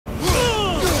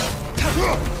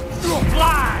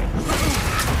Fly!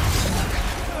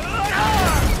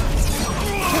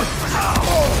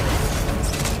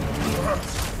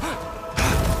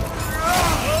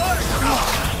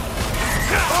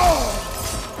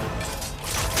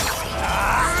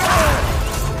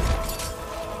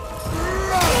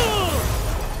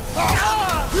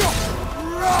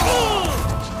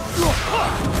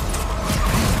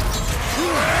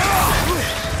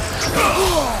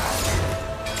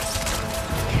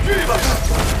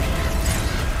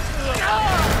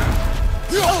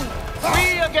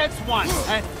 Three against one,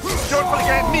 and don't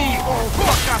forget me, old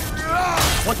fucker!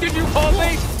 What did you call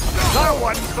me? That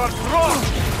one's got thrown!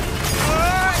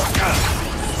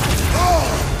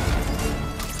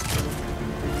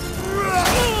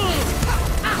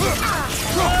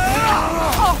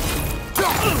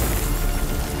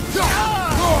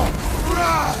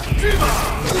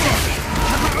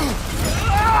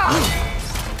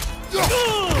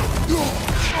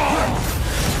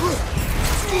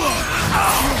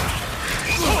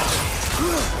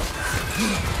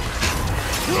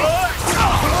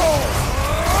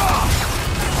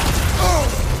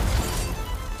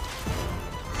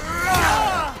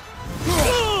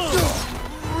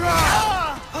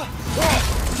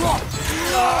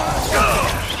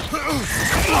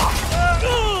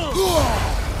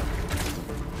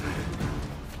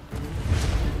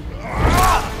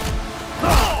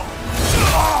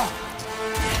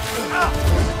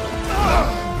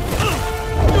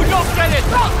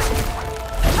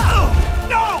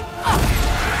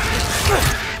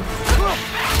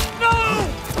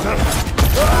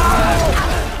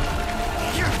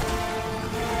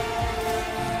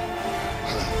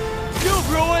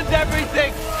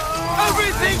 Everything!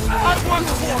 Everything I worked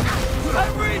for!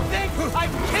 Everything I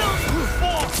killed you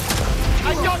for! I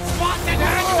just want an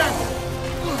answer!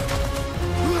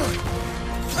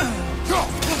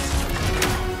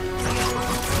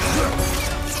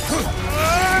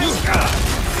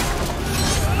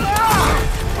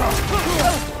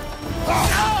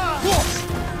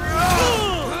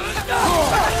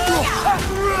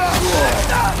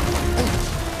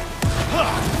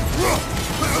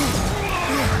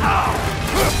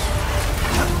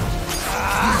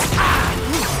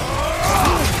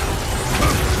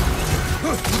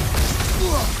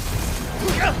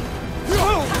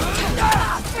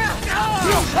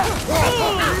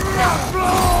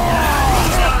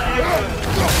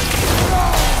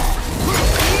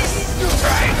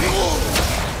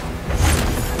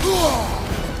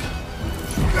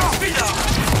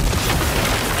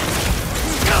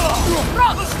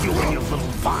 You and your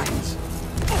little vines.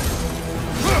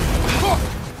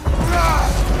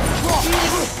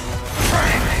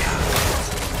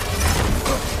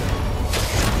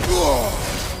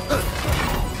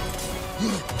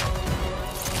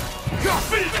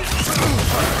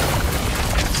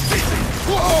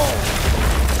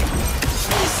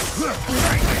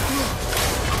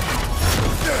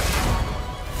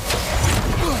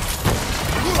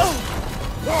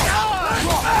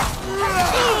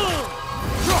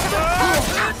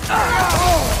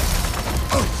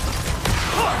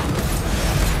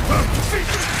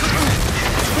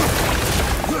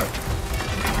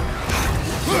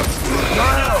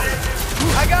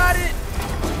 I got it!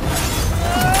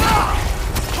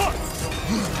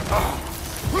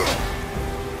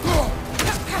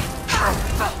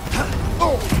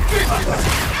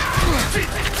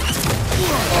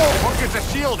 What gives a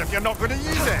shield if you're not going to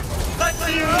use it? Let's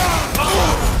see!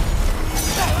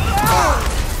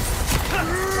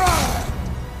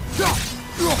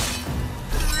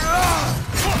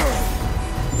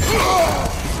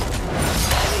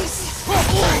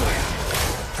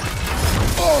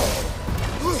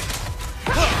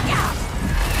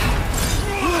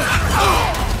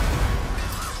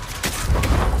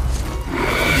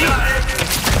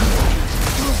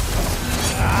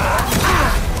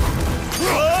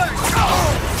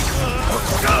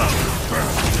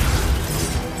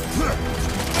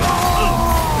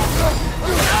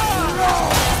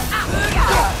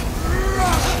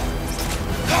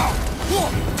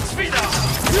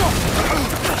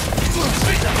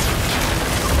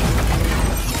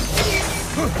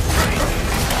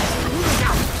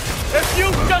 If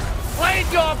you just played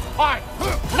your part,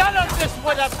 none of this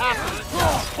would have happened.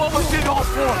 What was it all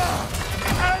for?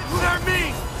 Answer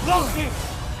me, Loki!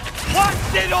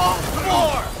 What's it all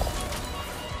for?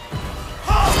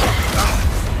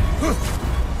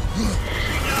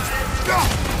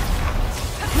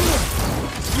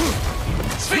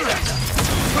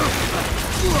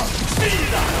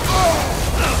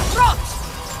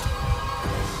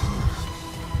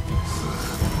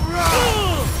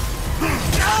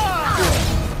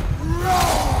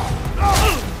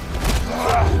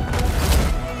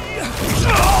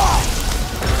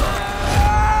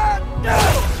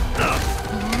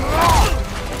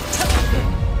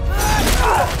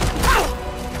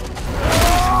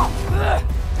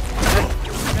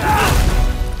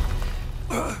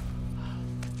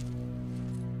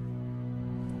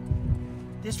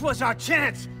 This was our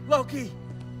chance, Loki.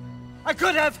 I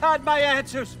could have had my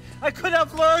answers. I could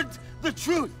have learned the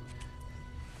truth.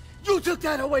 You took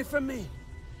that away from me.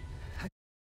 I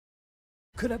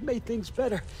could have made things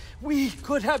better. We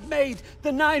could have made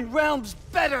the 9 realms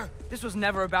better. This was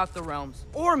never about the realms,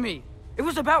 or me. It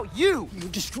was about you. You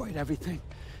destroyed everything.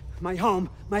 My home,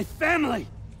 my family,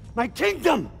 my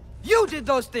kingdom. You did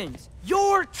those things.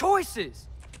 Your choices.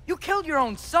 You killed your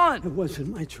own son. It wasn't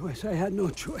my choice. I had no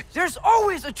choice. There's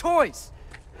always a choice.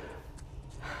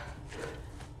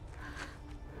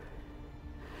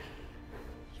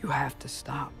 You have to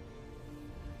stop.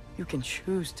 You can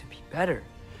choose to be better.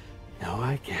 No,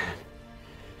 I can't.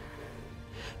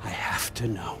 I have to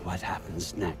know what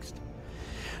happens next.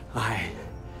 I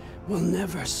will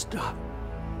never stop.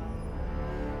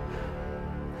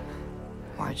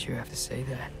 Why'd you have to say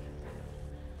that?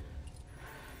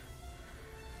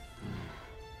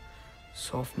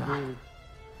 Sofna.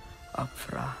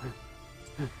 Apfra.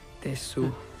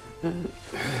 Desu.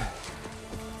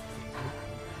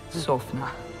 Sofna.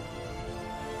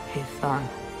 Hithan.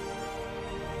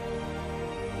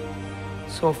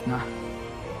 Sofna.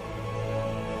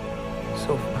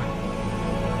 Sofna.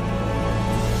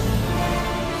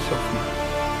 Sofna.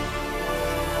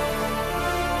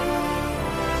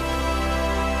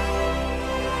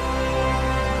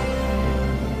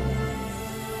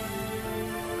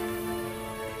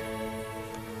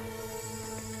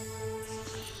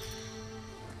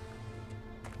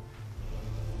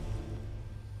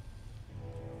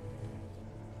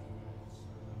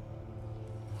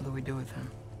 What do we do with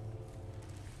him?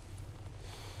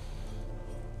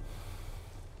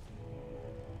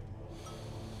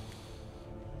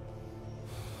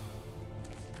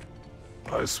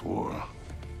 I swore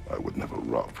I would never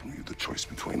rob from you the choice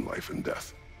between life and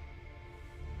death.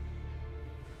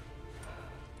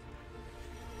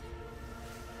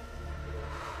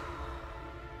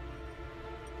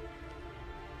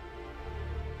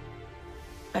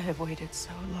 I have waited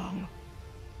so long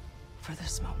for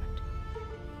this moment.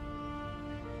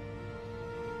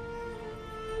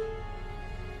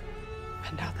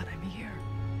 And now that I'm here,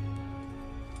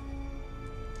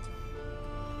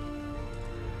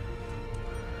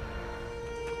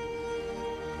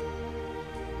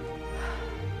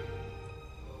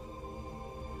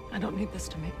 I don't need this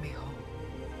to make me whole.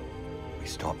 We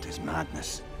stopped his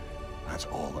madness. That's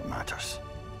all that matters.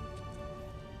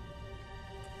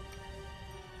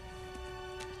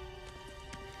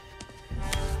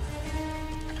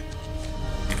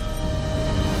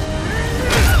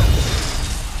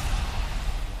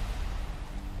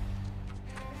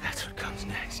 That's what comes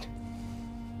next.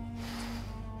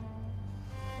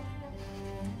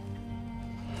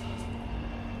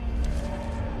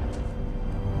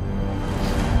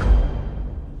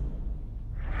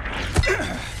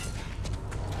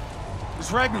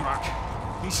 It's Ragnarok.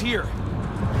 He's here.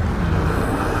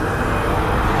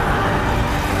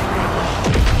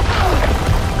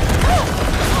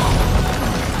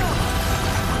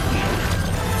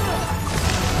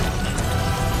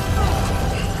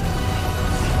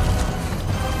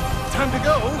 Time to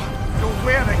go. Go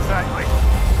where exactly?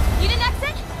 You didn't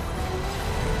exit?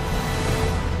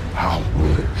 How?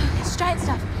 It's giant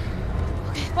stuff.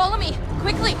 Okay, follow me,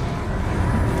 quickly.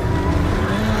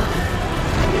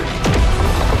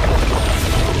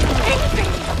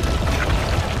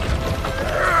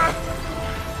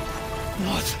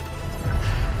 What?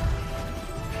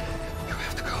 You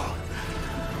have to go.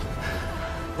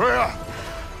 Freya!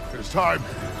 It's time.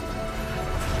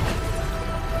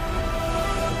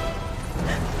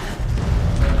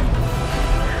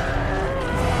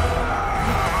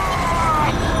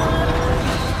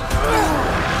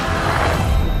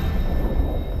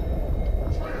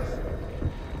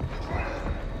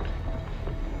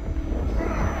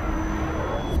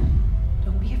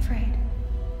 don't be afraid.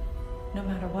 No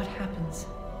matter what happens,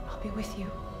 I'll be with you.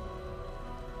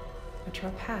 But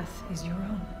your path is your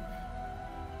own.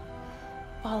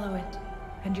 Follow it,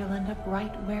 and you'll end up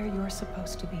right where you're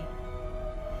supposed to be.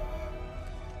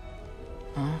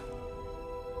 Huh?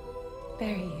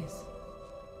 There he is.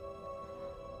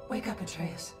 Wake up,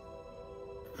 Atreus.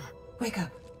 Wake up.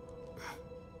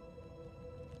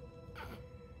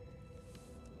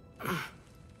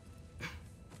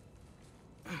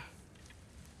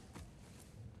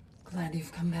 Glad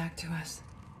you've come back to us.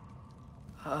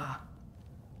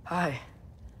 Hi.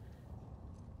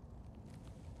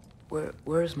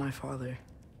 Where's my father?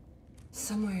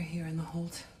 Somewhere here in the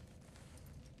hold.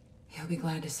 He'll be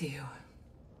glad to see you.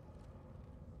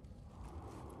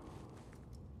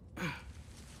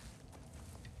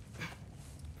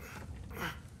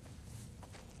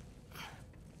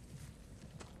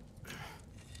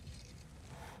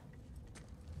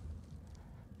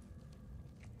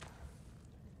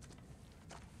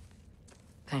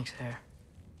 Thanks, Hare.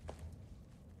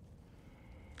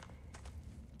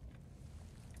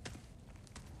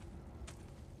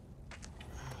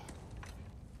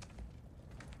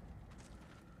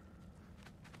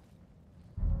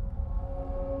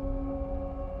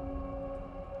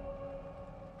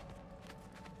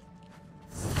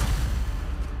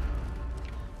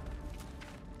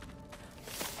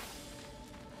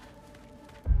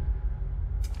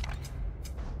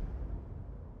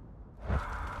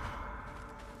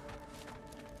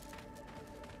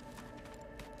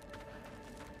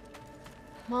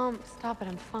 Mom, stop it.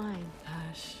 I'm fine.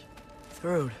 Hush.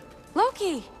 Thrud,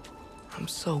 Loki! I'm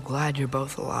so glad you're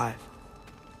both alive.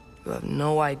 You have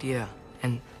no idea,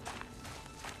 and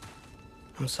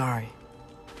I'm sorry.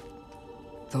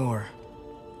 Thor,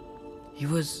 he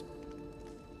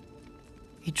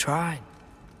tried,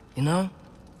 you know?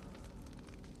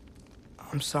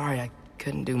 I'm sorry I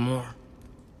couldn't do more.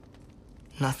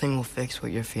 Nothing will fix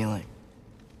what you're feeling.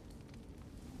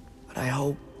 But I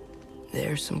hope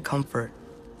there's some comfort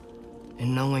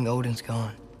in knowing Odin's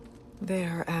gone.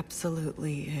 There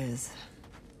absolutely is.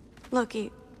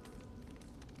 Loki,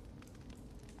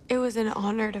 it was an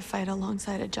honor to fight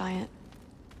alongside a giant.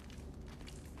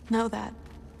 Know that.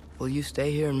 Will you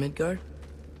stay here in Midgard?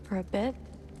 For a bit?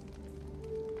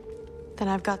 Then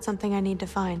I've got something I need to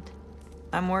find.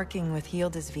 I'm working with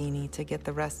Hildisvíni to get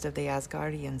the rest of the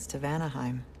Asgardians to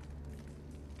Vanaheim.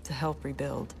 To help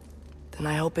rebuild. Then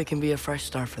I hope it can be a fresh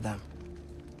start for them.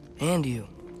 And you.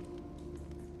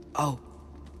 Oh,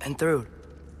 and Thrud.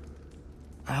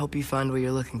 I hope you find what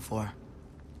you're looking for.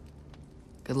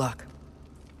 Good luck.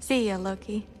 See ya,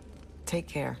 Loki. Take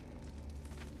care.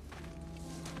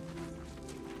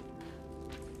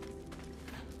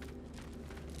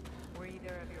 Were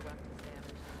either of your weapons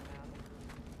damaged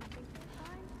in the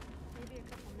battle? Maybe a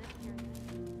couple nips here.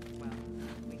 Well,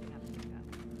 we can have a pickup.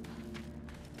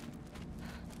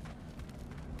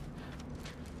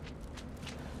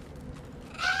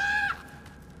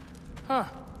 Huh.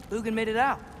 Lugan made it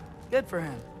out. Good for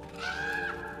him.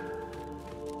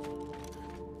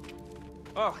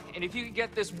 Oh, and if you could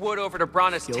get this wood over to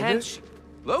Brana's tent...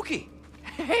 Loki!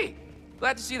 Hey!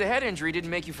 Glad to see the head injury didn't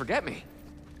make you forget me.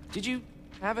 Did you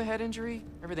have a head injury?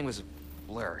 Everything was a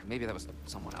blur. Maybe that was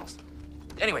someone else.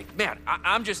 Anyway, man,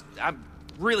 I'm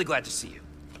really glad to see you.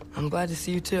 I'm glad to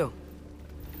see you too.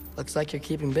 Looks like you're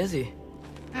keeping busy.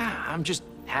 I'm just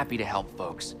happy to help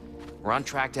folks. We're on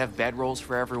track to have bedrolls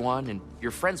for everyone, and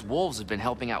your friend's wolves have been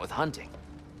helping out with hunting.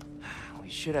 We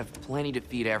should have plenty to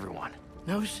feed everyone.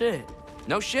 No shit.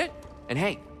 No shit? And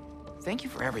hey, thank you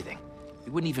for everything. We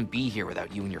wouldn't even be here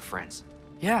without you and your friends.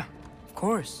 Yeah, of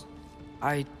course.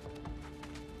 I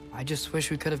just wish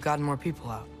we could have gotten more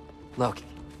people out. Loki,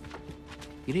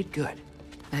 you did good.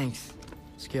 Thanks,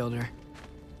 Skilder.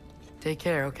 Take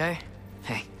care, okay?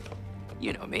 Hey,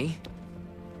 you know me.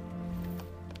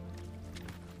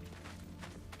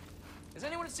 Has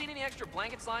anyone seen any extra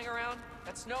blankets lying around?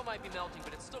 That snow might be melting,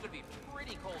 but it's still gonna be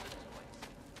pretty cold in this place.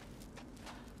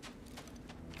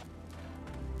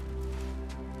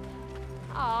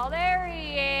 Oh, there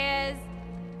he is.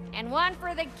 And one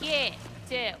for the kid,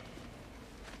 too.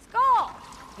 Skull!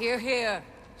 Here, here.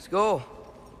 Skull,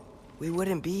 we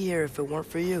wouldn't be here if it weren't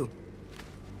for you.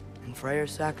 And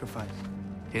Freyr's sacrifice.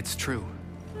 It's true.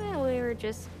 Well, we were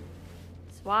just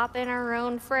swapping our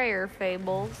own Freyr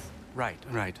fables. Right.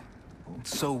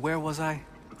 So where was I?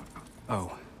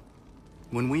 Oh.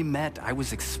 When we met, I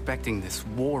was expecting this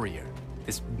warrior,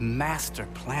 this master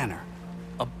planner,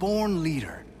 a born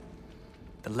leader.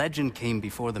 The legend came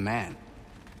before the man.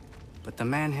 But the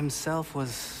man himself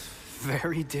was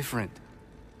very different.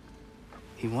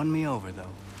 He won me over,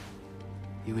 though.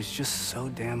 He was just so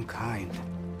damn kind.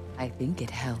 I think it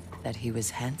helped that he was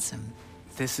handsome.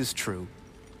 This is true.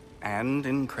 And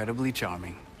incredibly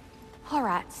charming. All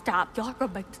right, stop. Y'all are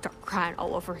gonna make me start crying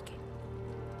all over again.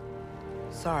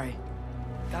 Sorry.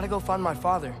 Gotta go find my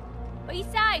father. Be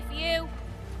safe, you.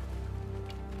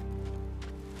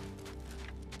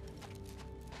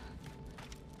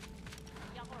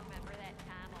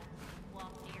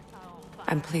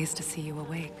 I'm pleased to see you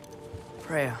awake.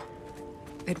 Freya.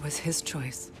 It was his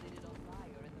choice.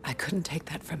 I couldn't take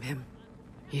that from him.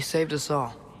 You saved us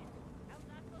all.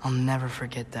 I'll never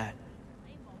forget that.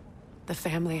 The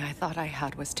family I thought I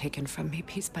had was taken from me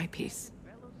piece by piece.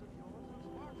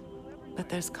 But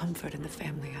there's comfort in the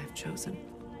family I've chosen.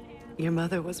 Your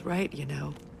mother was right, you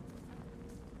know.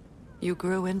 You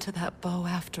grew into that bow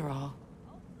after all.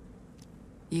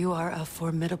 You are a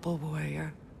formidable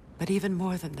warrior, but even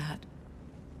more than that,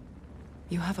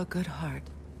 you have a good heart.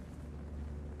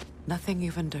 Nothing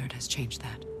you've endured has changed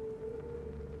that.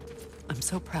 I'm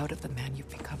so proud of the man you've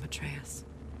become, Atreus.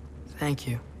 Thank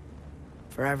you.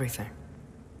 For everything.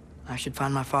 I should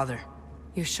find my father.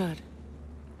 You should.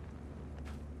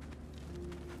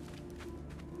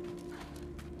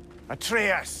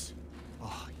 Atreus!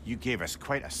 Oh, you gave us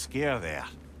quite a scare there.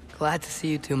 Glad to see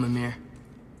you too, Mimir.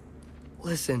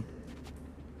 Listen.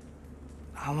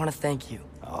 I want to thank you.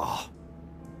 Oh.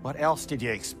 What else did you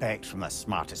expect from the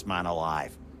smartest man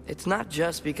alive? It's not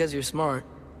just because you're smart.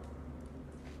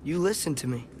 You listened to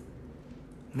me.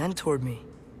 Mentored me.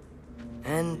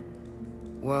 And,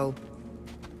 well,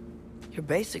 you're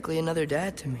basically another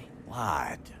dad to me.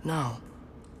 Lad. No.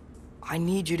 I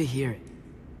need you to hear it.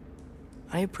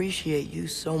 I appreciate you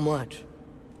so much.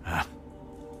 I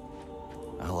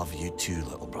love you too,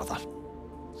 little brother.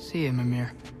 See you,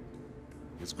 Mimir.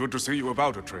 It's good to see you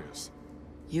about, Atreus.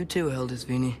 You too,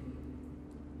 Hildisvini.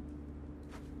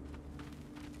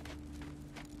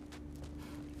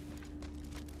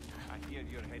 I hear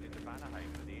you're headed to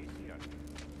Vanaheim for the Aesir.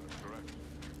 Correct.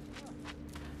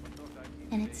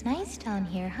 And it's nice down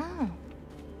here, huh?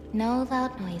 No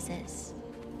loud noises.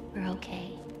 We're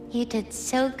okay. You did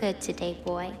so good today,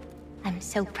 boy. I'm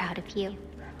so proud of you.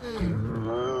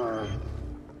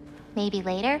 Maybe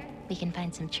later, we can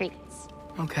find some treats.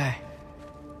 Okay.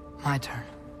 My turn.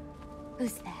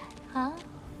 Who's that, huh?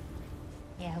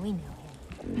 Yeah, we know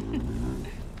him.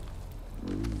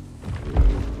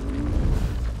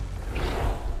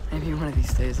 Maybe one of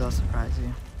these days I'll surprise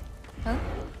you. Oh?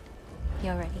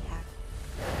 You already have.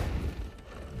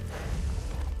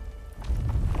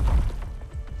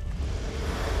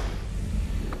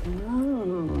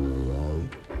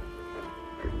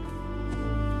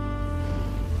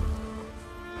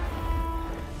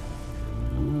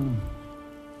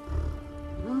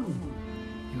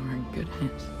 You're in good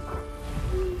hands.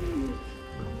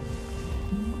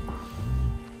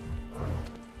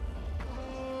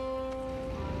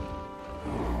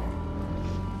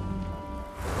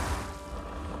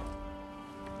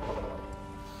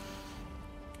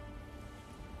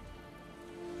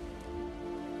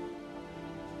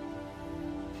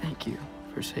 Thank you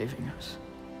for saving us.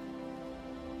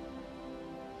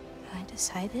 I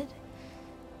decided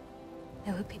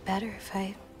it would be better if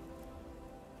I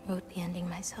wrote the ending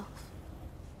myself.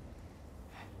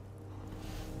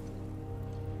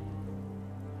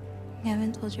 You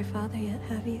haven't told your father yet,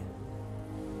 have you?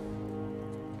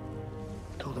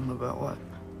 Told him about what?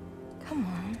 Come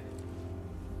on.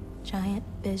 Giant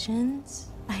visions?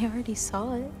 I already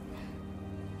saw it.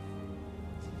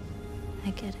 I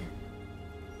get it.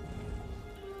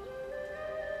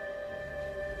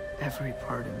 Every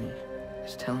part of me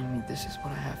is telling me this is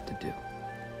what I have to do.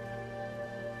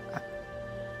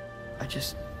 I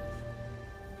just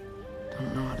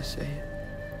don't know how to say it.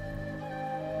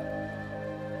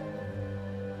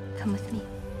 Come with me.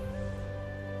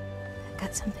 I've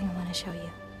got something I want to show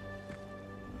you.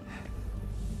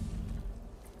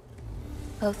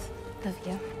 Both of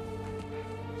you.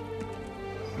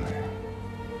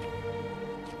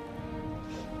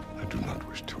 I do not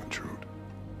wish to intrude.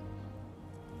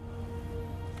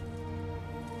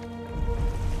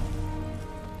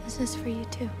 This is for you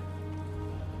too.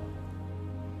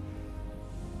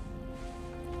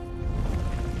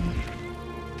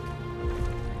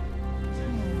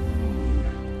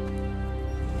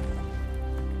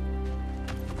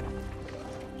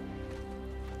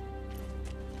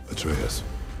 Atreus,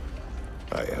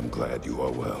 I am glad you are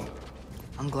well.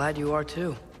 I'm glad you are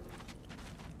too.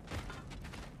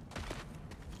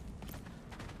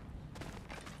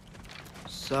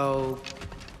 So,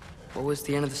 what was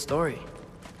the end of the story?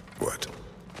 What?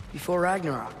 Before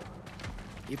Ragnarok.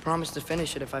 You promised to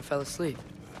finish it if I fell asleep.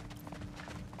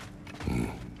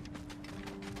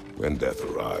 When death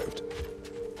arrived,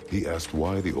 he asked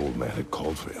why the old man had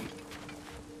called for him.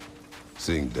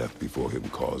 Seeing death before him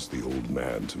caused the old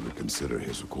man to reconsider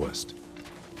his request.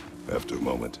 After a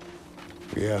moment,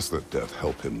 he asked that death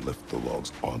help him lift the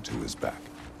logs onto his back,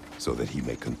 so that he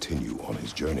may continue on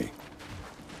his journey.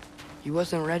 He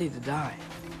wasn't ready to die.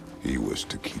 He wished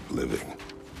to keep living.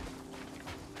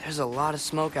 There's a lot of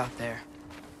smoke out there.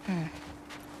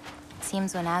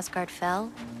 Seems when Asgard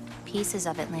fell, pieces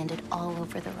of it landed all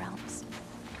over the realms.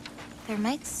 There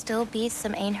might still be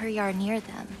some Einherjar near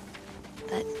them,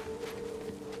 but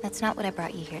that's not what I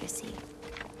brought you here to see.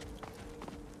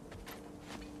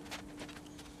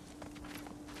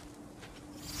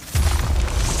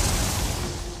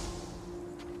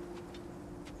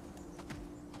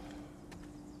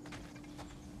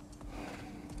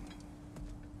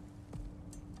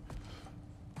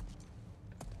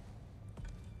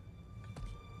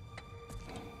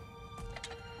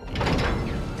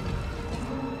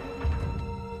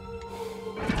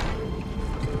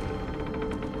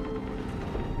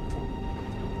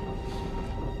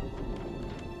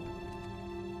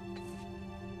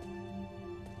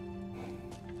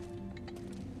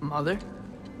 Mother?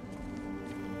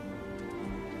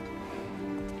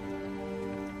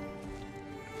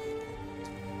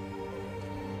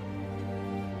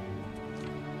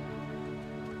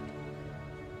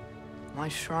 My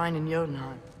shrine in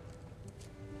Jotunheim.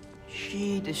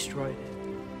 She destroyed it.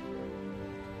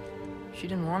 She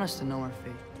didn't want us to know our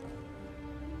fate.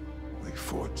 We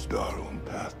forged our own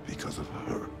path because of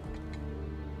her.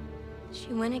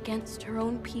 She went against her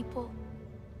own people.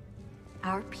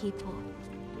 Our people.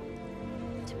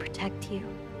 To protect you.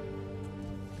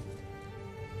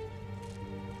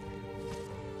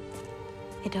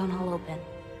 It don't all open.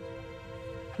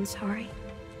 I'm sorry.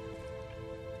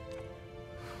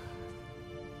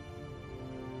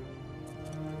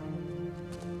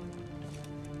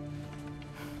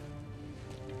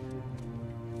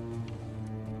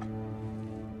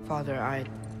 Father, I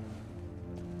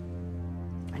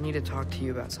need to talk to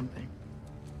you about something.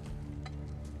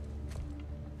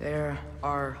 There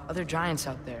are other giants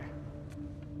out there,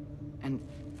 and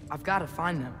I've got to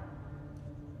find them.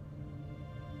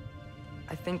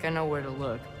 I think I know where to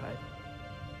look, but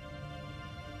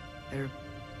they're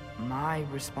my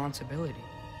responsibility.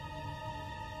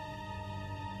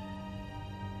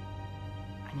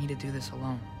 I need to do this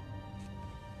alone.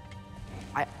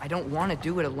 I don't want to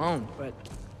do it alone, but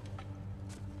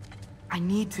I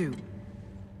need to.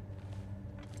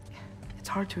 It's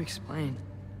hard to explain.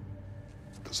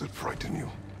 Does it frighten you?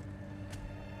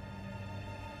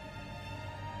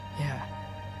 Yeah.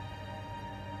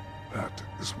 That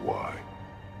is why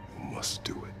you must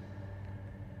do it.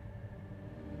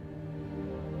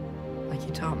 Like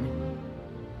you taught me.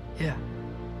 Yeah.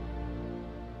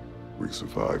 We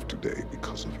survived today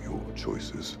because of your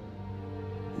choices.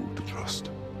 Who to trust,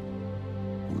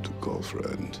 who to call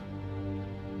friend.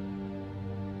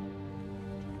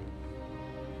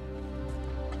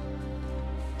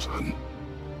 Son,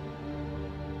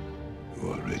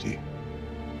 you are ready.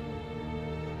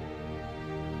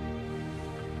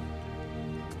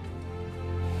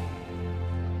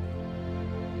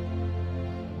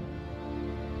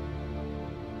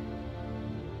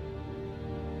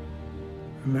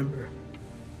 Remember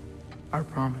our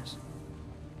promise.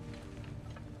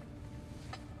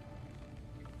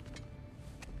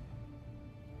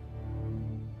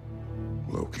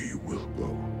 Loki will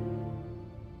go.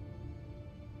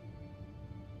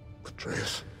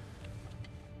 Atreus.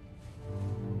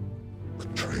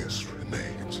 Atreus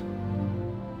remains.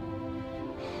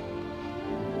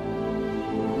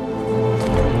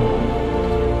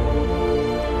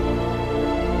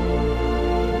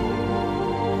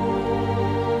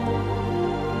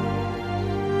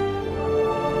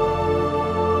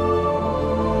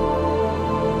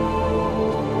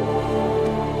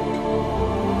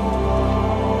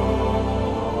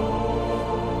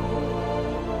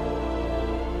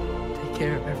 Take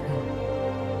care of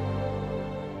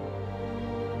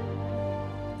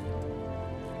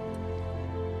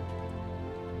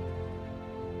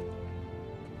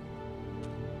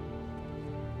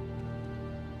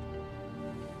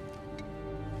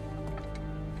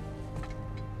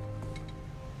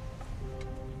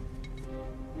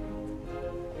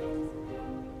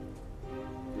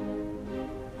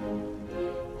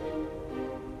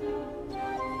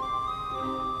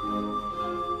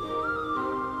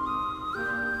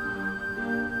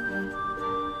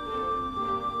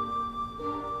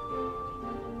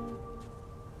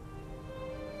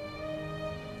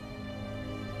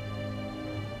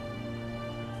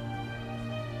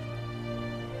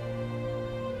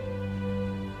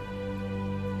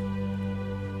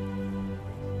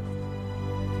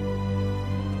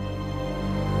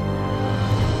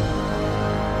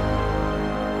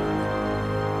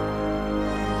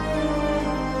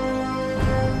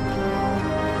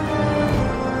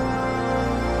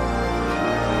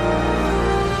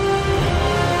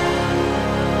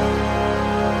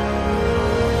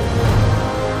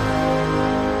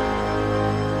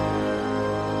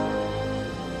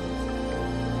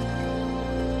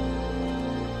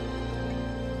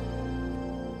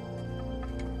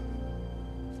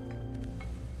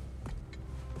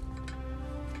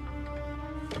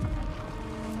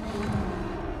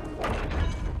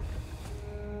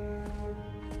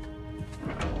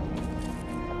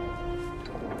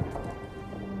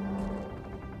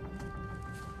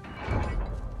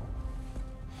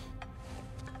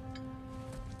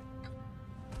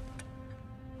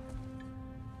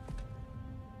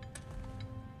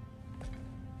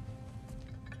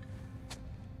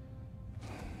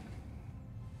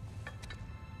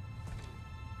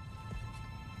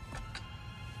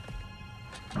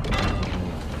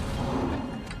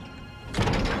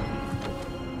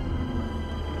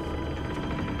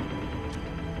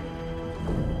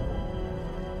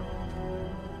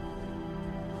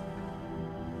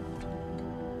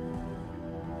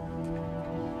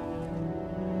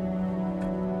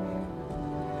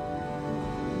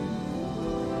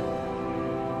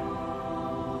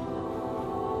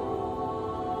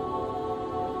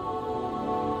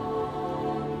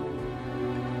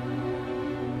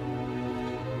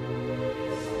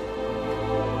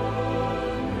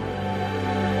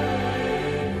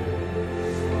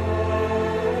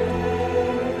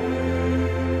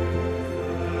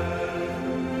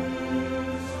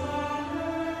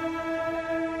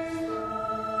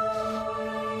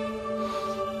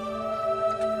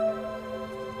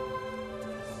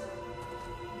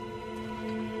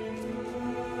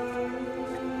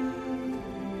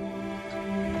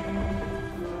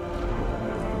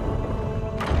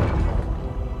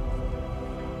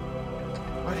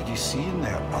you see in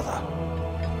there, brother?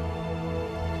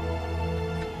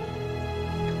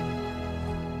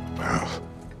 Well,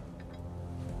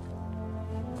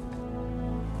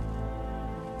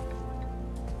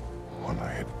 one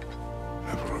I had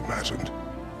never imagined.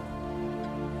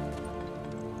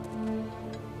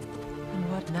 And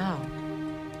what now?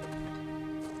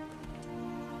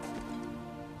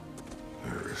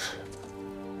 There is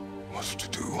much to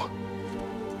do.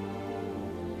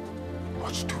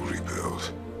 Much to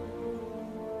rebuild.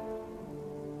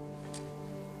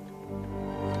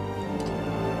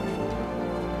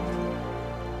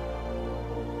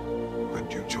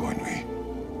 Would you join me?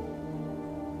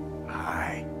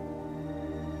 Aye.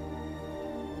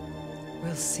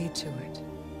 We'll see to it.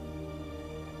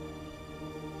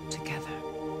 Together.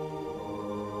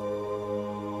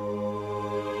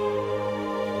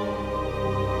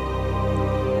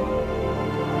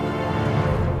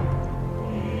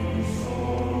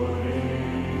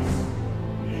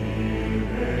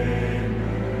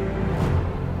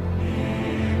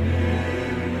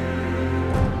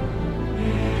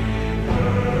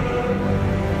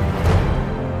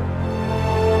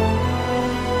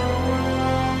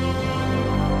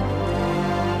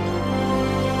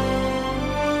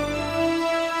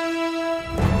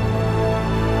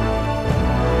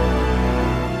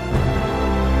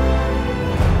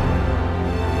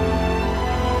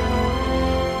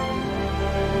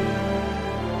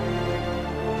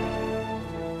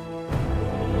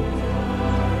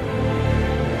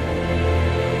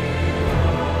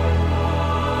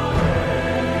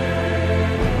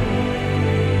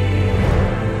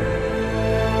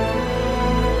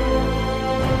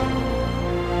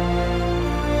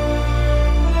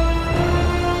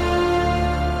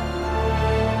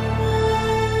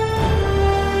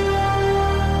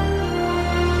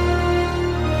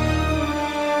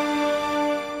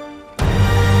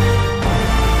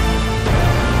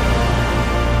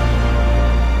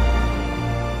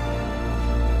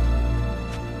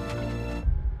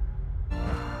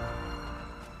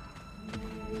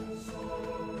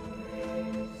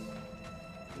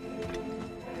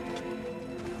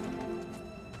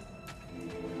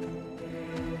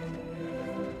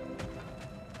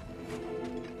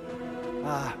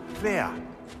 Freya,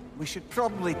 we should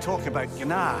probably talk about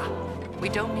Gná. We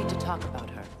don't need to talk about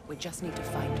her. We just need to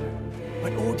find her.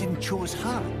 But Odin chose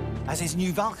her as his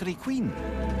new Valkyrie queen.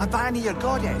 A Vanir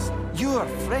goddess, your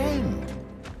friend.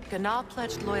 Gná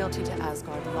pledged loyalty to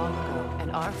Asgard long ago,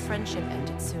 and our friendship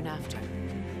ended soon after.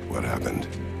 What happened?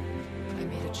 I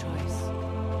made a choice.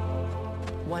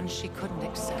 One she couldn't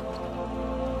accept.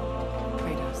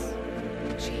 Kratos.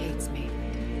 She hates me.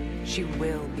 She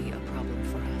will be a problem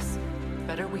for us.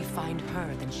 Better we find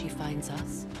her than she finds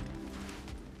us.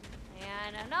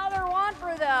 And another one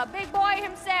for the big boy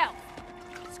himself.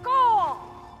 Skull!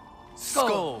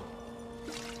 Skull!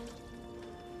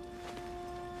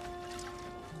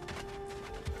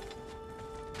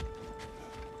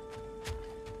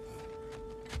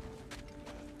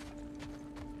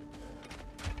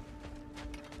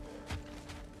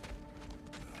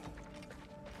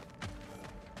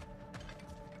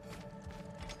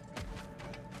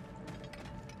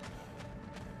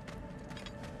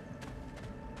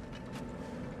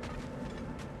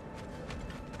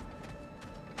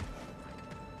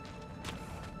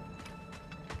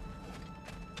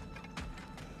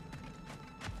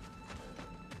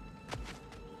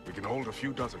 We can hold a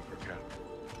few dozen per camp.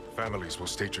 Families will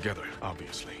stay together,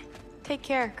 obviously. Take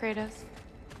care, Kratos.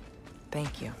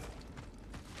 Thank you.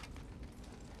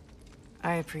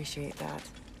 I appreciate that.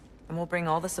 And we'll bring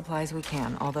all the supplies we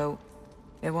can, although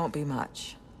it won't be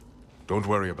much. Don't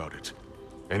worry about it.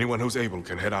 Anyone who's able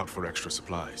can head out for extra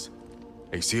supplies.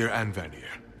 Aesir and Vanir.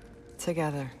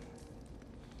 Together.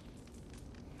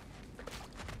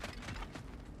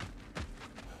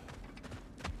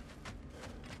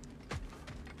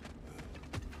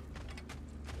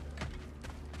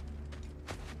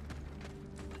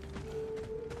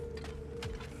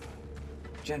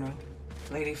 General,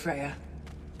 Lady Freya,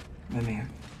 Mimir,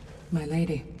 my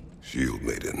lady. Shield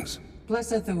maidens.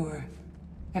 Blessed Thor,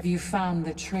 have you found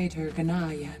the traitor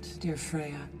Gná yet, dear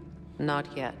Freya?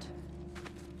 Not yet.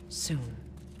 Soon.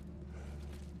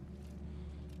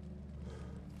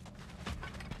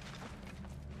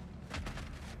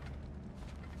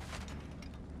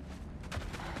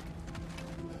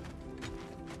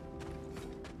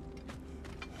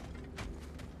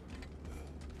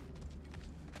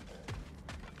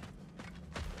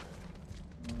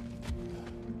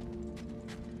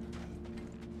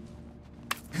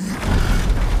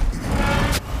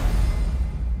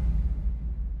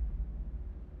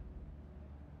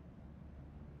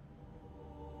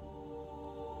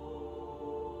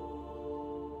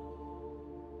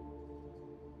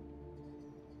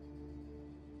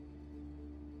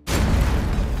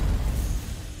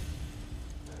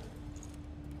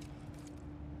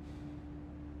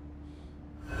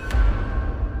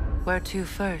 Where to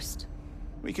first?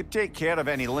 We could take care of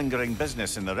any lingering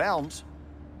business in the realms.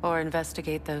 Or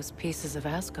investigate those pieces of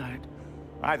Asgard?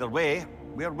 Either way,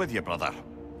 we're with you, brother.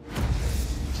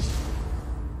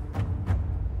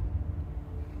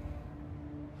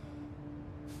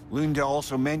 Lunda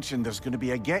also mentioned there's going to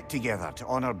be a get-together to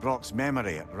honor Brock's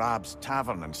memory at Rab's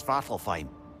Tavern in Svartalfheim.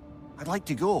 I'd like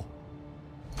to go.